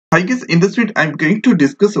Hi guys, in this video I'm going to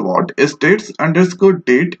discuss about states underscore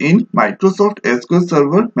date in Microsoft SQL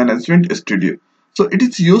Server Management Studio. So it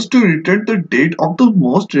is used to return the date of the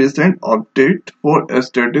most recent update for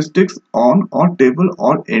statistics on a table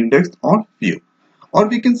or index or view. Or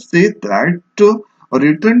we can say that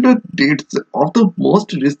return the dates of the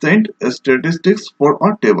most recent statistics for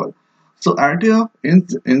a table. So at here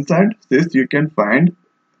inside this you can find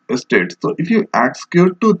state. So if you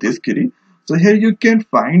execute to this query, so here you can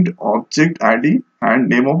find object ID and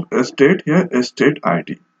name of a state, here state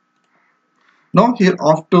ID. Now here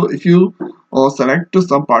after if you select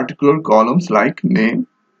some particular columns like name,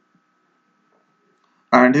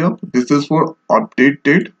 and here this is for update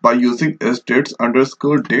date by using states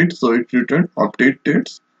underscore date, so it return update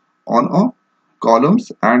dates on a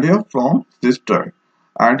columns, and here from this tag,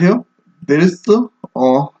 and here there is the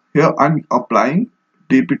here I'm applying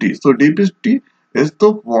dpt. So dpt is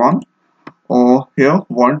the one here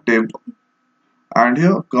one table, and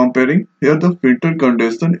here comparing, here the filter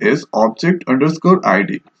condition is object underscore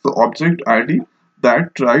id. So object id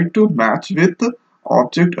that try to match with the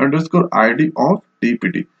object underscore id of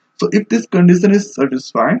dpt. So if this condition is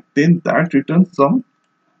satisfied, then that returns some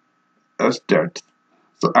stats.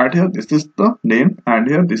 So at here this is the name, and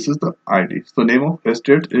here this is the id. So name of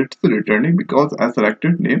state it's returning because I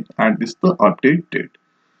selected name, and this is the update date.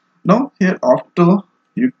 Now here after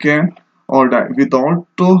you can, or without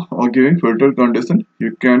giving filter condition,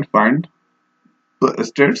 you can find the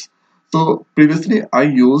states. So previously I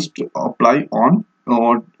used apply on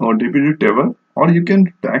or dpt table, or you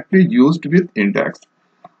can directly used with index.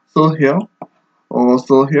 So here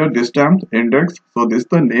so here this time index, so this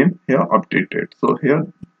the name here updated. So here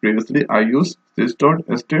previously I used this dot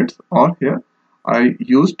states, or here I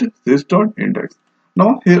used this dot index.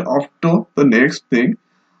 Now here after the next thing,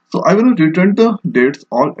 so I will return the dates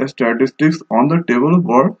all statistics on the table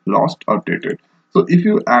were last updated. So if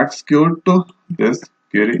you execute this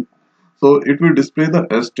query, so it will display the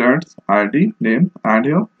stats id name, and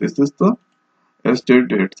here this is the state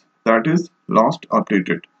dates that is last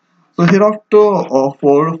updated. So hereafter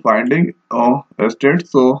for finding state,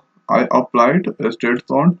 so I applied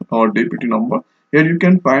states on dpt number. Here you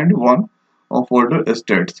can find one for the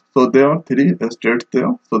states. So there are three states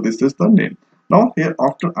there. So this is the name. Now here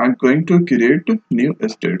after I'm going to create new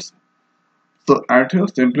states. So at here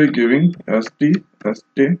simply giving st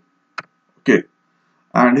okay,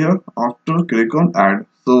 and here after click on add.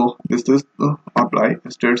 So this is the apply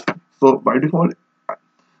states. So by default,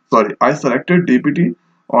 sorry, I selected dpt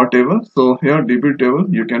or table. So here dpt table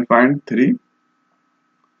you can find three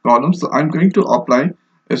columns. So I'm going to apply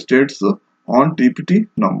states on dpt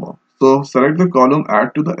number. So select the column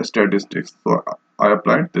add to the statistics. So I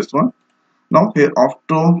applied this one. Now here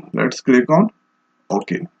after let's click on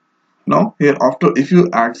OK. Now here after if you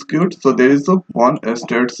execute, so there is a one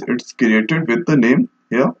states it's created with the name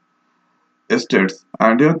here states,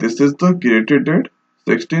 and here this is the created date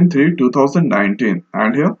 16/3/2019,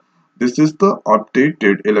 and here this is the update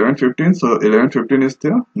date 11/15. So 11/15 is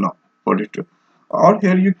there now 42. Or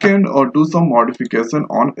here you can do some modification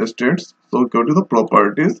on states. So go to the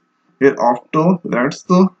properties. Here after let's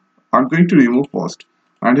I'm going to remove first,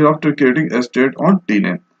 and here after creating a state on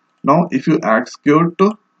tname. Now if you execute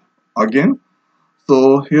again,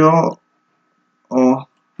 so here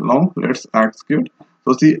now let's execute.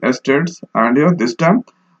 So see states, and here this time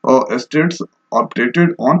states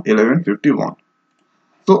updated on 11/51.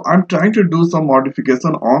 So I'm trying to do some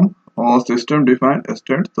modification on system defined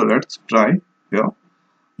state. So let's try here.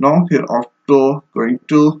 Now here after going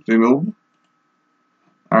to remove,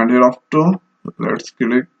 and here after let's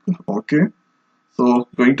click OK. So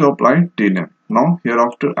going to apply tname. Now here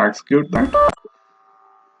after execute that.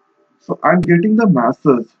 So I'm getting the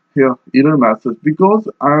message here, error message, because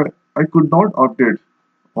I could not update.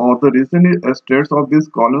 Or the reason is states of this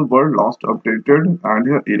column were last updated, and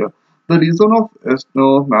here error. The reason of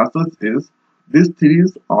message is these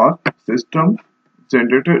threes are system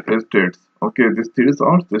generated states. Okay, these threes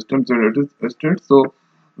are system generated states. So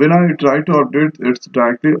when I try to update, it's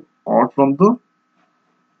directly out from the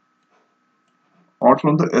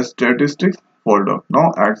statistics folder.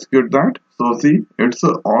 Now execute that. So see, it's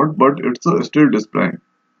out, but it's still displaying.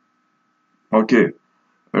 Okay,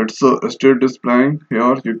 it's still displaying.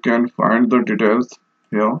 Here you can find the details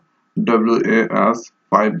here, WAS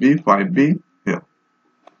 5B 5B here.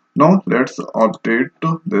 Now let's update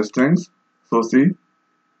these things. So see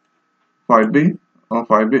 5B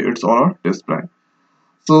 5B it's all displaying.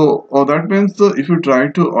 So that means if you try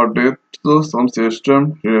to update some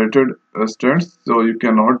system related states, so you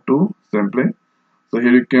cannot do simply. So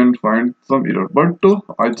here you can find some error, but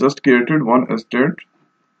I just created one state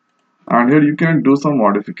and here you can do some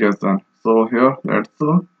modification. So here let's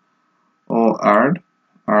add,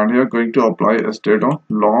 and here going to apply a state on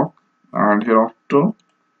lock, and hereafter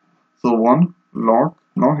so one lock.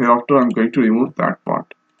 Now hereafter I'm going to remove that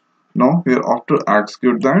part. Now hereafter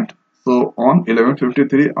execute that. So on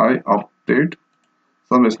 11:53 I update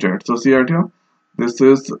some state. So see right here, this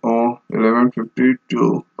is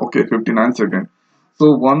 11:52. Okay, 59 seconds.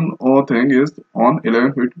 So one thing is on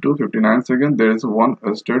 11:52 59 seconds there is one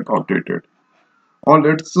state updated. Or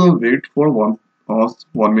let's wait for 1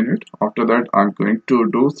 minute. After that I'm going to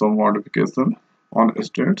do some modification on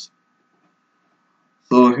states.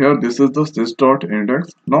 So here this is the sys dot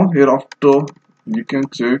index. Now hereafter you can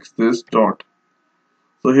check this dot.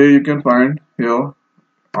 So here you can find here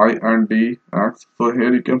I and D X. So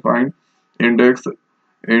here you can find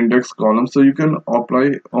index column. So you can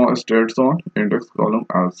apply states on index column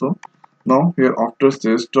also. Now here after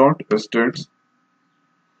sys dot states.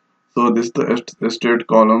 So this is the state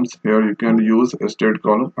columns. Here you can use state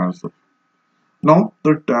column also. Now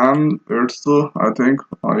the time it's I think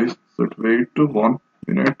I should wait to 1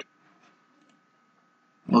 minute.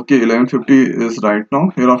 Okay, 11:50 is right now.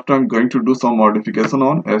 Hereafter I'm going to do some modification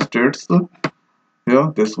on states. Here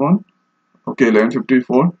this one. Okay,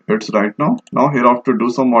 11:54 it's right now. Now hereafter do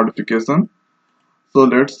some modification. So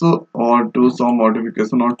let's do some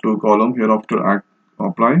modification on two column. Hereafter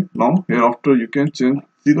apply. Now hereafter you can see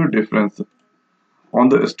the difference on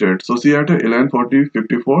the state. So see at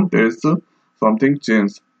 11:40:54 there is something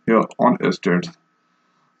changed here on states.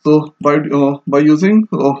 So by using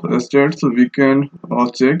states we can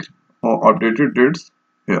check updated dates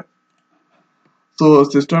here. So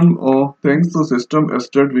system things, so system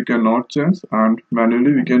state we cannot change, and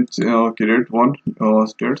manually we can create one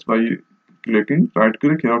states by clicking right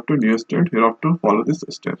click here to new state. Here to follow these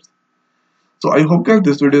steps. So I hope guys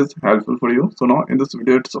this video is helpful for you. So now in this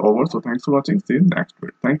video it's over. So thanks for watching. See you next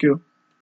video. Thank you.